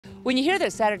When you hear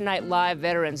that Saturday Night Live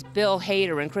veterans Bill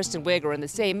Hader and Kristen Wiig are in the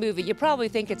same movie, you probably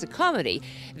think it's a comedy.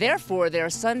 Therefore, their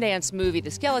Sundance movie,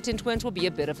 The Skeleton Twins, will be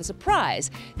a bit of a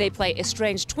surprise. They play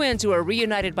estranged twins who are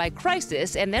reunited by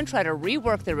crisis and then try to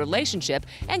rework their relationship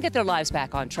and get their lives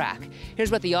back on track.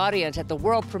 Here's what the audience at the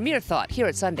world premiere thought here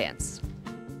at Sundance.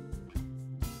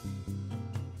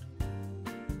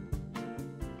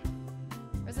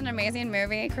 It was an amazing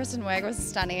movie. Kristen Wiig was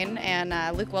stunning,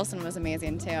 and Luke Wilson was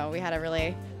amazing too. We had a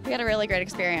really great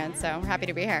experience, so we're happy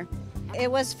to be here. It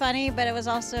was funny, but it was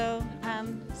also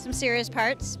some serious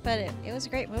parts, but it was a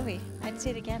great movie. I'd see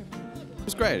it again. It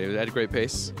was great. It had a great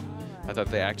pace. I thought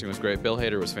the acting was great. Bill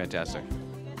Hader was fantastic.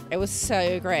 It was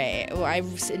so great. I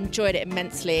enjoyed it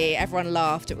immensely. Everyone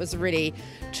laughed. It was really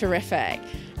terrific.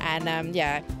 And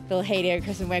yeah, Bill Hader and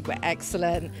Kristen Wiig were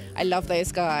excellent. I love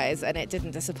those guys, and it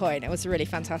didn't disappoint. It was really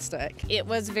fantastic. It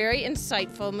was a very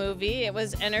insightful movie. It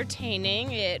was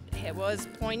entertaining. It was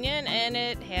poignant, and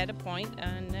it had a point,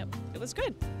 and it was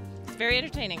good. It's very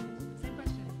entertaining. Same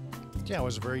question. Yeah, it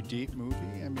was a very deep movie.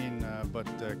 I mean, but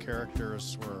the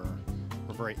characters were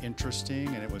very interesting,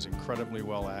 and it was incredibly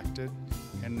well acted.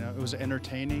 And it was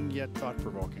entertaining yet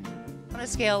thought-provoking. On a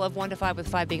scale of 1 to 5, with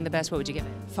 5 being the best, what would you give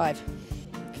it? 5.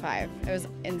 5. It was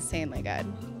insanely good.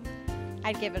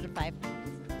 I'd give it a 5.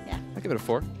 Yeah. I'd give it a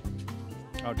 4.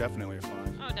 Oh, definitely a 5.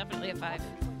 Oh, definitely a 5.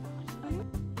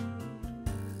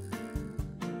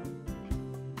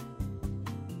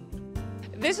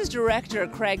 This is director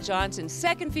Craig Johnson's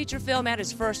second feature film and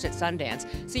his first at Sundance.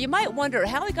 So you might wonder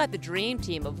how he got the dream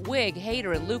team of Wiig,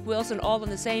 Hader, and Luke Wilson all on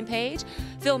the same page.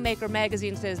 Filmmaker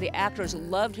Magazine says the actors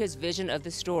loved his vision of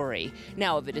the story.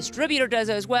 Now, if a distributor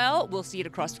does as well, we'll see it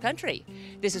across the country.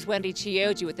 This is Wendy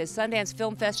Chioji with the Sundance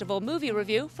Film Festival movie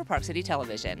review for Park City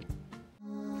Television.